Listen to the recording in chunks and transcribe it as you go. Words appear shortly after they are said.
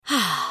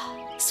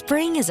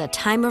Spring is a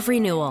time of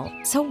renewal,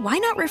 so why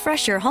not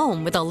refresh your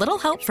home with a little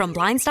help from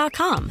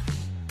Blinds.com?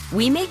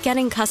 We make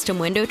getting custom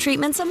window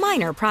treatments a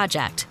minor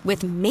project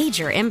with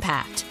major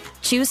impact.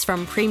 Choose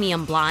from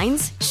premium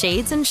blinds,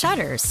 shades, and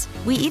shutters.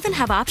 We even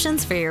have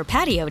options for your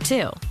patio,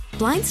 too.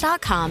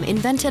 Blinds.com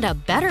invented a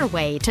better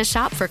way to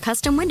shop for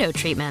custom window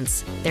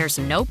treatments. There's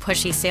no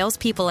pushy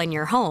salespeople in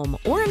your home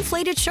or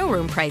inflated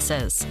showroom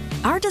prices.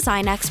 Our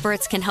design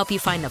experts can help you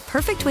find the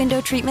perfect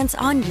window treatments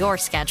on your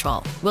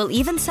schedule. We'll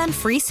even send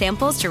free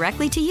samples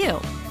directly to you.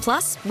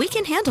 Plus, we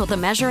can handle the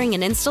measuring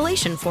and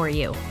installation for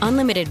you.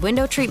 Unlimited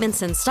window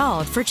treatments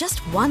installed for just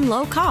one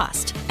low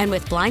cost. And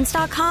with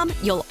Blinds.com,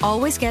 you'll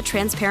always get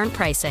transparent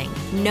pricing.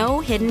 No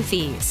hidden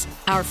fees.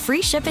 Our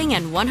free shipping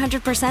and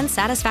 100%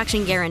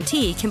 satisfaction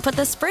guarantee can put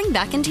the spring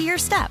back into your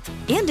step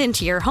and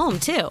into your home,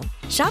 too.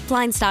 Shop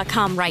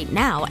Blinds.com right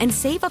now and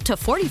save up to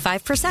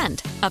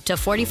 45%. Up to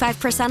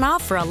 45%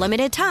 off for a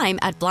limited time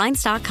at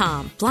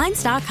Blinds.com.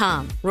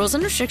 Blinds.com. Rules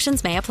and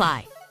restrictions may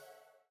apply.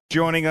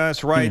 Joining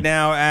us right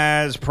now,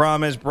 as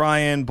promised,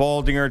 Brian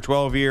Baldinger,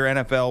 12-year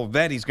NFL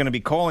vet. He's going to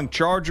be calling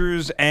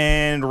Chargers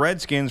and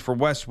Redskins for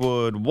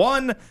Westwood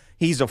 1.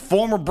 He's a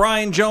former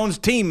Brian Jones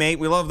teammate.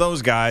 We love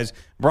those guys.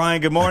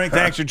 Brian, good morning.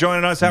 Thanks for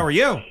joining us. How are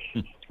you?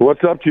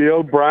 What's up,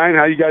 Gio? Brian,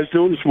 how you guys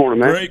doing this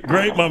morning, man?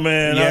 Great, my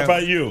man. Yeah. How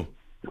about you?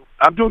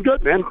 I'm doing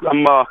good, man.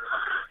 I'm,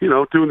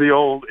 doing the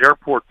old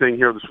airport thing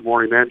here this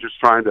morning, man, just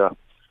trying to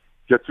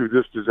get through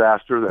this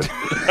disaster.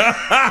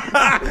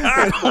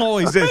 It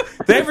always is.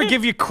 They ever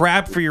give you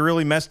crap for your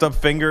really messed up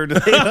finger? Do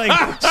they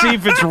see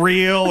if it's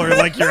real or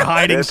you're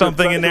hiding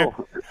something in there?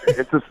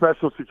 It's a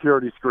special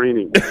security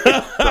screening.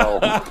 So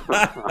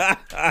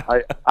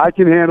I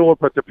can handle it,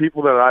 but the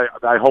people that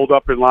I hold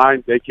up in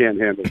line, they can't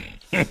handle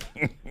it.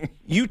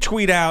 You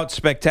tweet out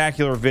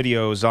spectacular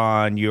videos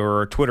on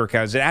your Twitter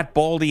account. Is it at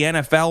Baldy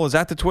NFL? Is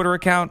that the Twitter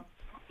account?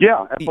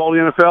 Yeah, at Baldy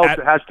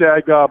NFL,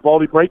 hashtag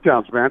Baldy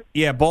Breakdowns, man.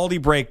 Yeah, Baldy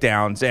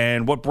Breakdowns.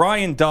 And what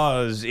Brian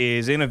does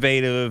is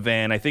innovative,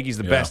 and I think he's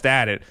the best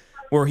at it,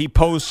 where he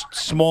posts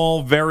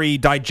small, very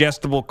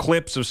digestible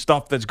clips of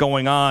stuff that's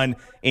going on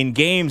in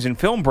games and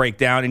film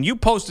breakdown. And you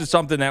posted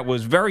something that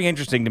was very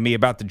interesting to me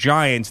about the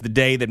Giants the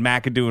day that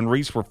McAdoo and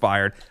Reese were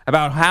fired,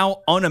 about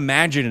how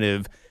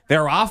unimaginative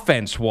their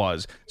offense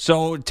was.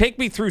 So take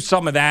me through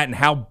some of that and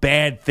how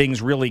bad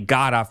things really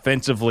got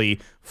offensively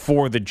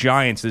for the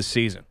Giants this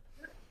season.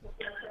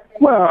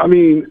 Well, I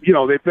mean,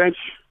 they bench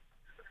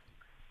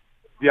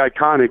the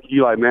iconic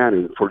Eli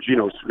Manning for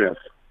Geno Smith.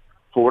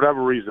 For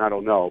whatever reason, I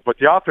don't know. But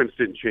the offense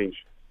didn't change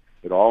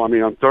at all. I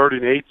mean, on 3rd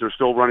and 8, they're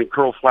still running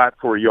curl flat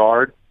for a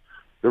yard.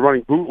 They're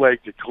running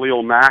bootleg to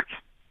Khalil Mack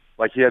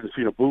like he hadn't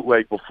seen a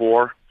bootleg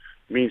before.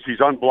 It means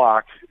he's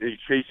unblocked. He's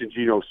chasing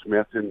Geno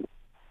Smith. And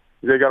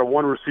they got a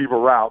one-receiver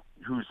route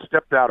who's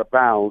stepped out of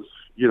bounds.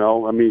 He's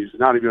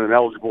not even an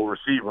eligible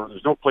receiver.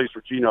 There's no place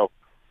for Geno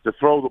to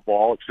throw the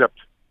ball except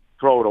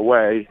throw it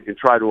away and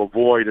try to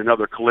avoid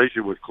another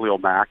collision with Khalil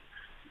Mack.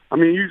 I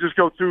mean, you just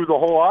go through the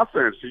whole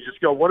offense. You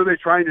just go, what are they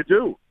trying to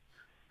do?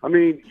 I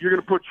mean, you're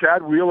going to put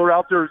Chad Wheeler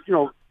out there. He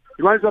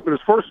lines up in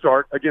his first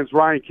start against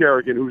Ryan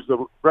Kerrigan, who's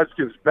the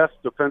Redskins' best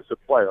defensive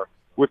player,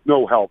 with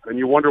no help. And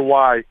you wonder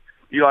why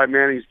Eli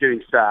Manning's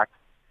getting sacked.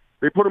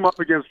 They put him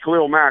up against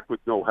Khalil Mack with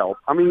no help.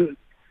 I mean,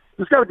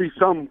 there's got to be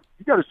you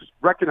got to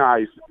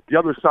recognize the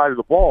other side of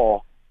the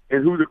ball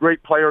and who the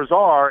great players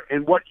are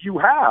and what you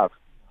have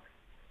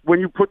when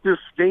you put this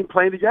game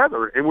plan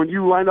together and when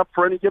you line up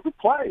for any given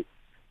play.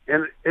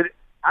 And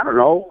I don't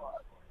know.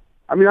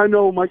 I mean, I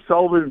know Mike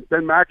Sullivan and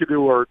Ben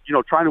McAdoo are,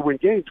 trying to win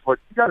games, but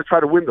you got to try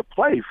to win the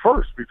play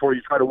first before you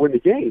try to win the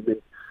game.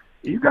 And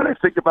you got to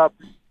think about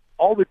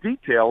all the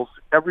details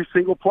every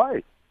single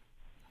play.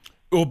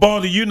 Well,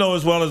 Baldy, you know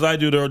as well as I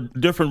do, there are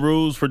different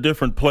rules for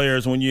different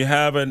players. When you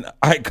have an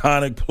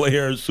iconic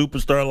player,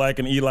 superstar like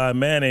an Eli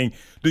Manning,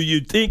 do you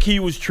think he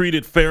was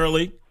treated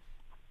fairly?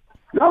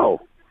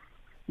 No.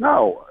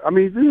 I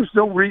mean, there's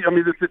no reason. I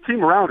mean, the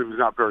team around him was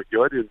not very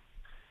good, and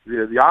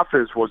the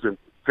offense wasn't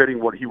fitting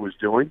what he was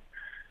doing.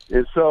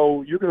 And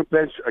so you're going to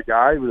bench a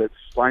guy that's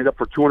lined up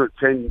for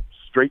 210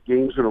 straight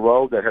games in a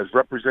row that has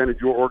represented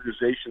your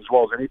organization as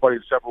well as anybody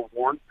that's ever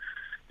worn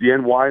the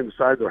NY on the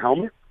side of their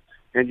helmet.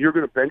 And you're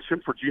going to bench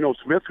him for Geno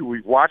Smith, who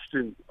we've watched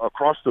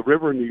across the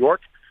river in New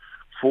York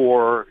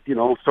for,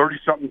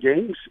 30-something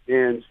games.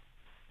 And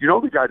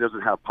the guy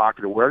doesn't have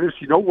pocket awareness.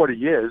 You know what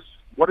he is.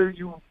 What are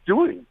you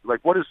doing?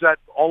 What is that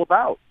all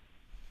about?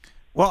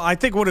 Well, I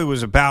think what it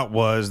was about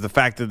was the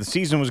fact that the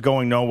season was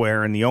going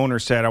nowhere, and the owner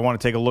said, I want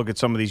to take a look at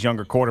some of these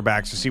younger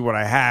quarterbacks to see what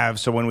I have,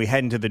 so when we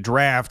head into the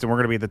draft, and we're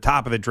going to be at the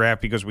top of the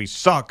draft because we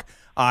suck,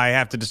 I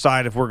have to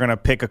decide if we're going to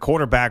pick a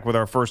quarterback with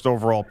our first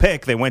overall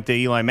pick. They went to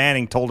Eli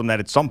Manning, told him that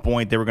at some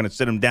point they were going to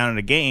sit him down in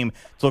a game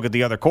to look at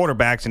the other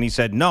quarterbacks, and he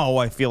said, no,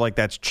 I feel like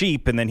that's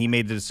cheap, and then he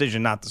made the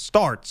decision not to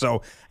start.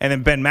 So, and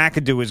then Ben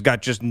McAdoo has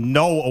got just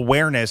no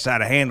awareness how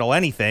to handle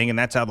anything, and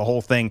that's how the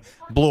whole thing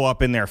blew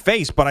up in their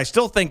face. But I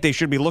still think they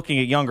should be looking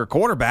at younger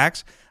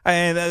quarterbacks.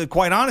 And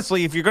quite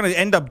honestly, if you're going to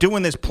end up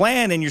doing this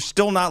plan and you're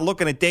still not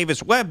looking at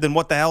Davis Webb, then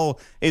what the hell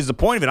is the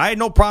point of it? I had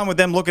no problem with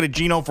them looking at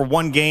Geno for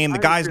one game. The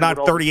guy's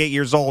not 38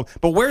 years old.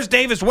 But where's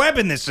Davis Webb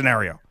in this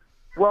scenario?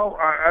 Well,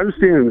 I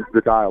understand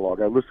the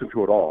dialogue. I listened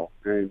to it all.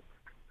 And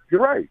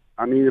you're right.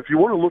 I mean, if you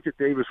want to look at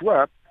Davis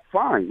Webb,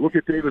 fine, look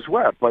at Davis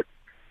Webb. But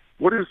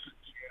what is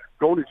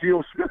going to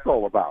Geno Smith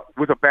all about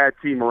with a bad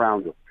team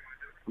around him?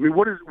 I mean,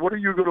 what are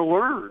you going to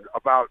learn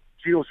about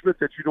Geno Smith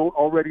that you don't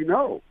already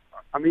know?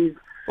 I mean,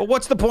 well,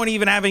 what's the point of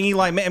even having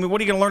Eli Manning? I mean, what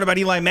are you going to learn about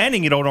Eli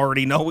Manning you don't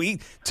already know,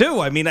 too?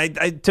 I mean,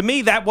 to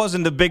me, that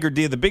wasn't the bigger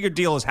deal. The bigger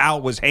deal is how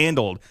it was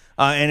handled.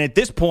 And at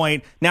this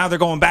point, now they're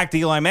going back to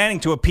Eli Manning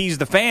to appease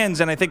the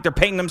fans, and I think they're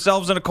painting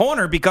themselves in a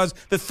corner because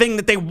the thing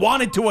that they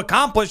wanted to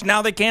accomplish,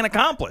 now they can't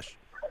accomplish.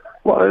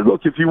 Well,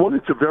 look, if you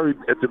wanted to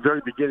at the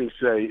very beginning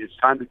say it's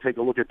time to take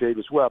a look at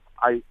Davis Webb,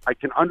 I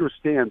can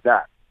understand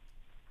that.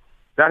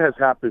 That has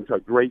happened to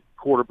great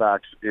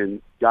quarterbacks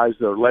and guys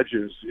that are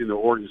legends in their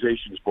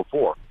organizations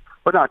before,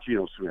 but not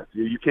Geno Smith.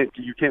 You can't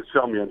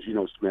sell me on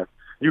Geno Smith.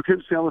 You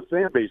can sell a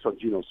fan base on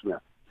Geno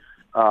Smith.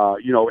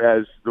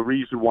 As the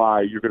reason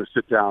why you're going to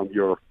sit down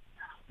your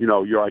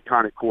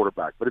iconic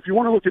quarterback. But if you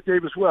want to look at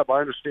Davis Webb, I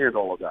understand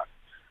all of that.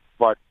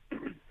 But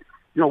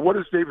what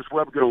is Davis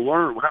Webb going to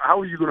learn?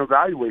 How are you going to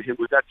evaluate him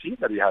with that team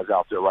that he has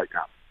out there right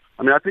now?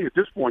 I mean, I think at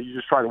this point you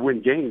just try to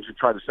win games and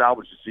try to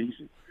salvage the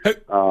season.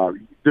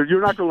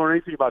 You're not going to learn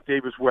anything about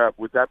Davis Webb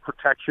with that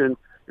protection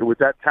and with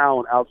that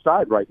talent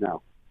outside right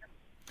now.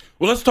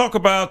 Well, let's talk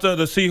about the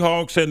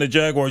Seahawks and the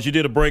Jaguars. You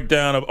did a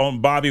breakdown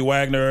on Bobby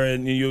Wagner,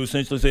 and you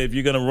essentially say if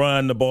you're going to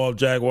run the ball,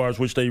 Jaguars,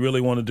 which they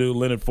really want to do,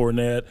 Leonard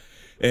Fournette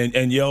and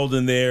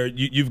Yeldon there,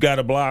 you've got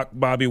to block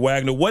Bobby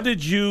Wagner. What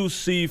did you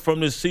see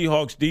from the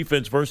Seahawks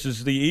defense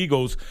versus the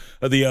Eagles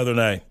the other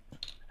night?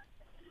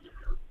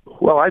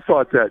 Well, I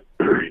thought that,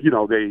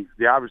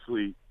 they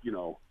obviously,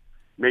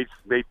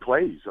 made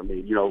plays. I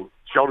mean,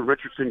 Sheldon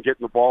Richardson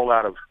getting the ball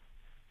out of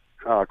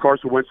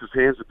Carson Wentz's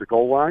hands at the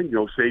goal line,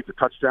 saved the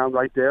touchdown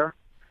right there.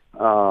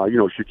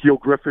 Shaquille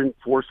Griffin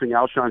forcing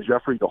Alshon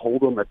Jeffrey to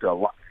hold him at the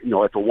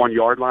 1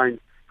 yard line,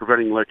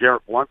 preventing LeGarrette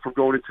Blount from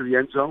going into the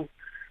end zone.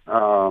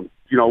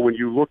 When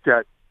you looked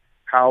at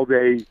how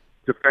they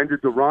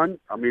defended the run,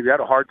 I mean, they had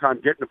a hard time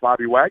getting to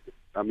Bobby Wagner.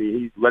 I mean,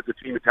 he led the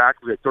team in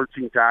tackles. He had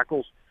 13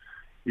 tackles.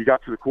 He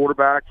got to the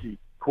quarterback.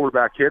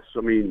 Quarterback hits.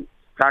 I mean,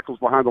 tackles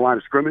behind the line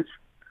of scrimmage.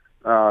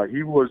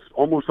 He was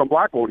almost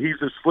unblockable.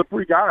 He's a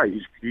slippery guy.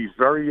 He's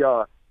very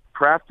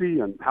crafty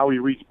and how he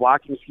reads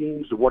blocking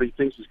schemes and what he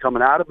thinks is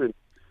coming at him. And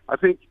I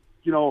think,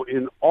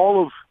 in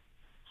all of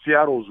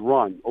Seattle's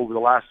run over the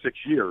last 6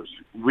 years,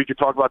 we could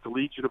talk about the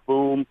Legion of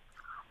Boom.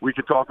 We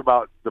could talk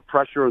about the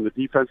pressure on the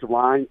defensive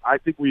line. I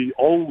think we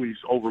always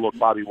overlook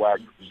Bobby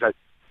Wagner. He's had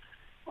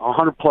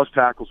 100-plus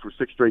tackles for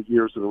 6 straight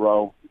years in a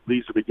row.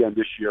 Leads them again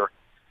this year.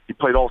 He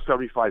played all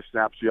 75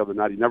 snaps the other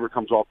night. He never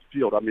comes off the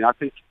field. I mean, I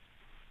think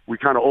we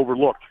kind of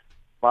overlook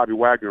Bobby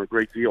Wagner a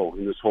great deal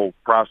in this whole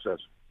process.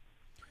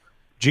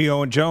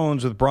 Gio and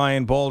Jones with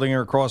Brian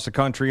Baldinger across the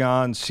country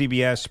on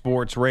CBS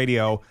Sports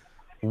Radio.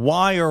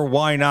 Why or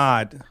why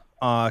not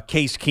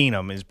Case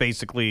Keenum is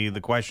basically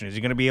the question. Is he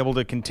going to be able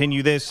to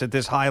continue this at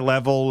this high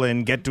level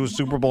and get to a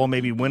Super Bowl,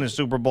 maybe win a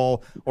Super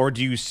Bowl? Or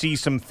do you see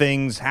some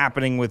things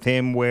happening with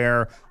him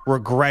where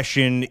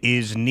regression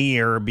is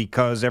near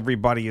because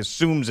everybody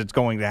assumes it's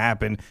going to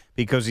happen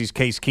because he's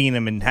Case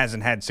Keenum and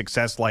hasn't had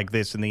success like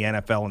this in the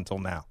NFL until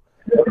now?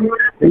 I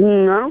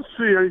don't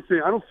see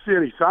anything. I don't see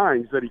any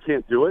signs that he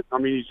can't do it. I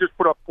mean, he's just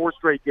put up 4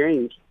 straight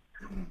games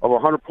of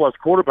 100-plus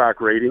quarterback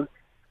rating.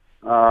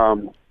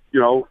 Drew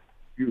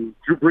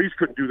Brees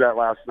couldn't do that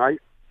last night,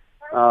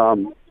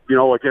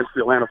 against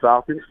the Atlanta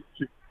Falcons.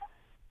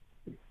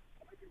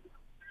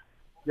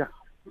 Yeah.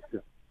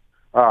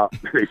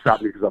 They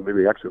stopped me because I'm in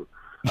the exit.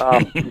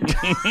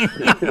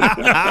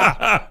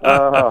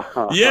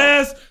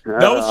 Yes.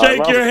 Don't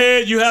shake your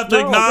head. You have to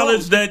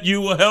acknowledge that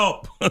you will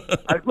help.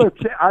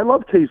 I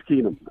love Case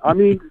Keenum. I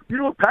mean,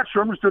 Pat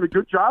Shermer's done a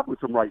good job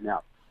with him right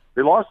now.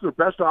 They lost their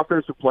best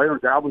offensive player,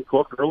 Dalvin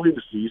Cook, early in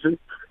the season.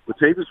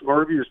 Latavius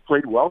Murray has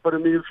played well, but I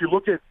mean, if you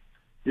look at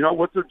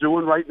what they're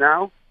doing right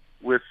now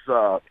with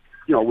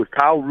with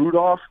Kyle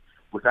Rudolph,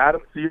 with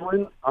Adam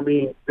Thielen, I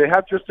mean, they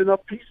have just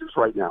enough pieces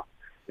right now.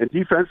 And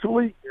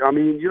defensively, I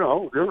mean,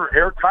 they're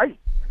airtight.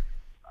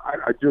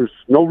 There's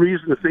no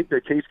reason to think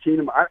that Case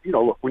Keenum,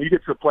 look, when you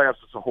get to the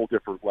playoffs, it's a whole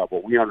different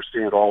level. We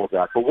understand all of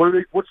that. But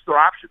what's their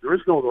option? There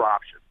is no other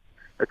option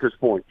at this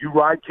point. You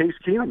ride Case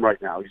Keenum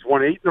right now. He's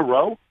won 8 in a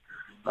row.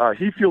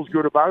 He feels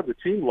good about it. The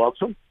team loves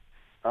him.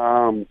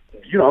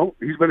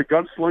 He's been a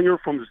gunslinger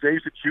from his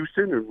days at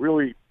Houston and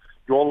really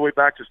go all the way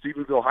back to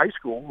Stephenville High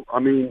School. I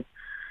mean,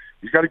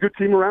 he's got a good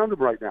team around him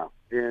right now.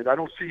 And I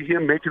don't see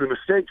him making the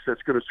mistakes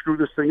that's going to screw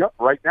this thing up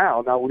right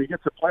now. Now, when he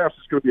gets to playoffs,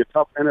 it's going to be a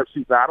tough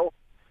NFC battle,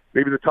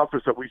 maybe the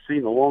toughest that we've seen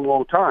in a long,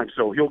 long time.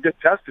 So he'll get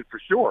tested for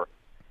sure.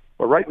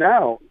 But right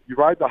now, you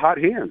ride the hot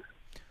hand.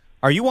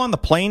 Are you on the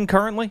plane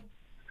currently?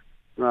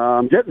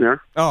 I'm getting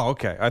there. Oh,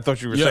 okay. I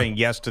thought you were saying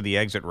yes to the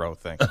exit row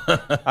thing.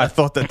 I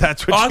thought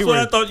that's what that's you were. what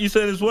I thought you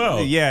said as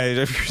well. Yeah,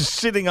 if you're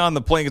sitting on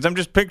the plane, because I'm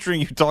just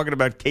picturing you talking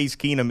about Case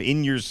Keenum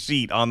in your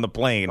seat on the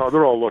plane. Oh,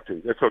 they're all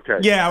looking. It's okay.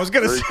 Yeah, I was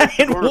going to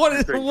say,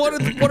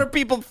 what are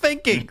people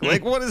thinking?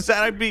 Like, what is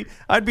that?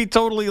 I'd be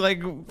totally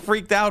like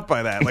freaked out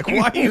by that. Like,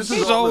 why are you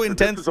so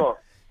intense?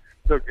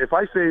 Look, if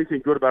I say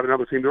anything good about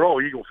another team, they're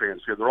all Eagle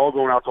fans here. They're all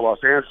going out to Los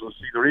Angeles to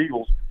see their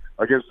Eagles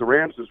against the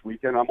Rams this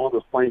weekend. I'm on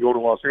this plane going to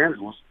Los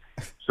Angeles.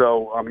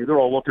 So, I mean, they're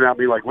all looking at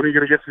me like, when are you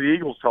going to get to the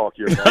Eagles talk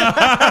here? All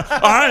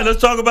right,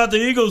 let's talk about the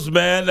Eagles,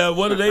 man.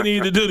 What do they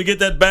need to do to get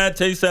that bad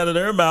taste out of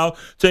their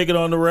mouth, taking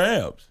on the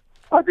Rams?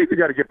 I think they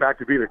got to get back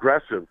to being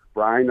aggressive,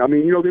 Brian. I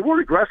mean, they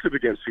weren't aggressive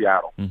against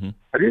Seattle.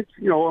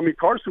 Mm-hmm.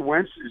 Carson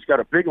Wentz has got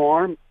a big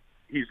arm.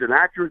 He's an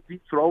accurate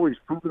deep thrower. He's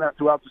proven that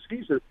throughout the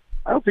season.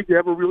 I don't think they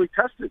ever really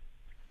tested.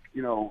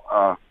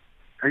 How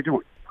you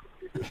doing?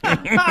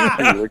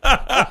 I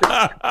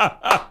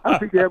don't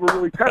think they ever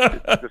really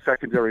tested the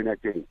secondary in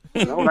that game.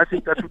 And I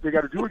think that's what they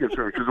got to do against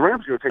them, because the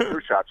Rams are going to take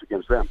their shots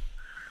against them.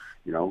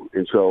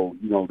 And so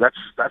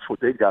that's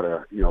what they've got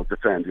to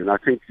defend. And I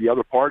think the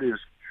other part is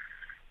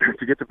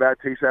to get the bad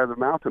taste out of their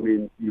mouth. I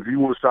mean, if you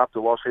want to stop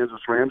the Los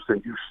Angeles Rams,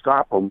 then you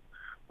stop them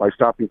by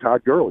stopping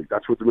Todd Gurley.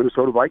 That's what the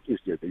Minnesota Vikings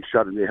did. They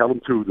held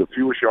him to the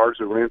fewest yards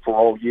they ran for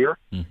all year,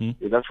 and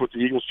that's what the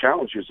Eagles'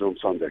 challenge is on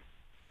Sunday.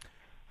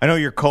 I know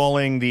you're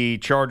calling the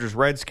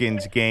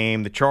Chargers-Redskins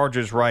game. The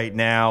Chargers right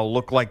now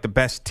look like the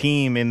best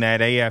team in that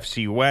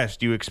AFC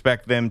West. Do you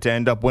expect them to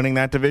end up winning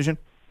that division?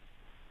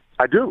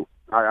 I do.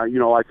 I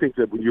think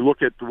that when you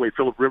look at the way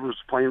Phillip Rivers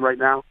is playing right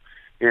now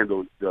and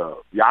the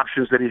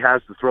options that he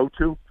has to throw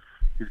to,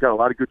 he's got a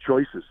lot of good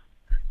choices.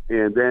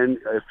 And then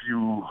if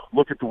you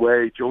look at the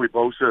way Joey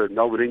Bosa and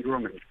Melvin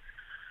Ingram and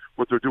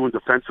what they're doing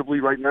defensively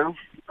right now,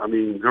 I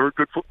mean, they're a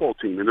good football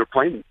team, and they're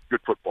playing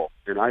good football.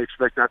 And I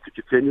expect that to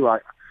continue. I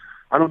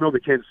don't know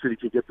that Kansas City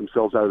can get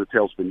themselves out of the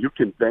tailspin. You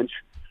can bench,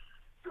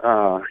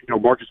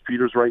 Marcus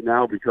Peters right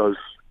now because,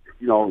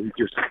 he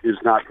just is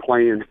not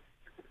playing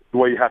the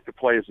way you have to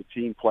play as a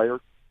team player.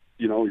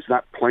 He's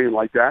not playing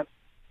like that.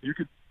 You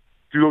could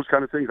do those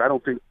kind of things. I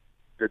don't think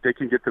that they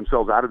can get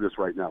themselves out of this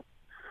right now.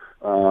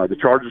 The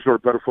Chargers are a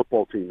better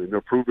football team, and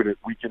they're proving it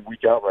week in,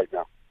 week out right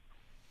now.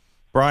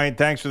 Brian,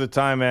 thanks for the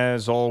time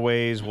as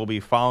always. We'll be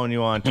following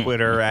you on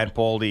Twitter at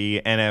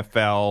Baldy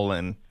NFL,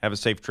 and have a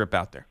safe trip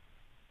out there.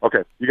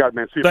 Okay, you got it,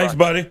 man. See you. Thanks,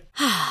 buddy.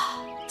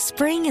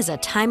 Spring is a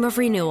time of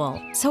renewal,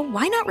 so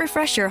why not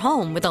refresh your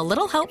home with a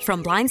little help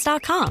from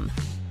Blinds.com?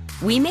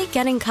 We make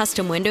getting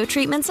custom window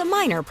treatments a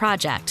minor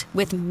project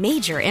with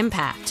major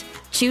impact.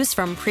 Choose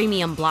from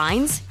premium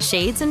blinds,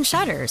 shades, and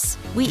shutters.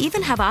 We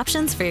even have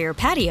options for your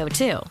patio,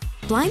 too.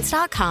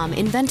 Blinds.com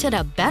invented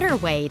a better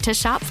way to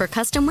shop for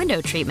custom window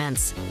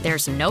treatments.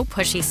 There's no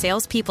pushy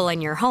salespeople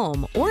in your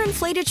home or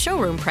inflated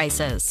showroom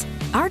prices.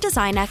 Our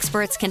design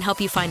experts can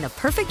help you find the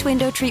perfect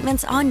window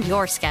treatments on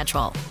your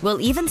schedule. We'll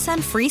even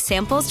send free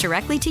samples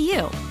directly to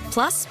you.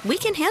 Plus, we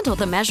can handle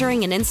the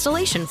measuring and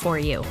installation for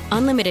you.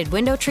 Unlimited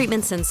window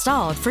treatments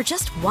installed for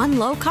just one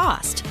low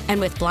cost. And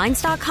with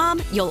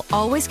Blinds.com, you'll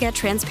always get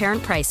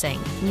transparent pricing.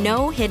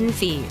 No hidden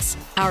fees.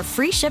 Our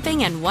free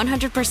shipping and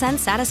 100%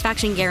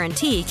 satisfaction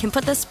guarantee can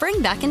put the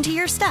spring back into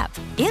your step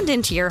and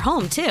into your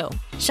home, too.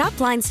 Shop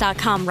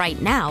Blinds.com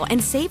right now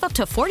and save up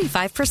to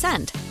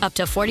 45%. Up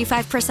to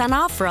 45%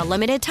 off for a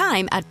limited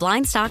time at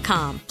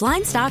Blinds.com.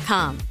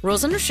 Blinds.com.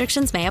 Rules and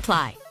restrictions may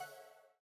apply.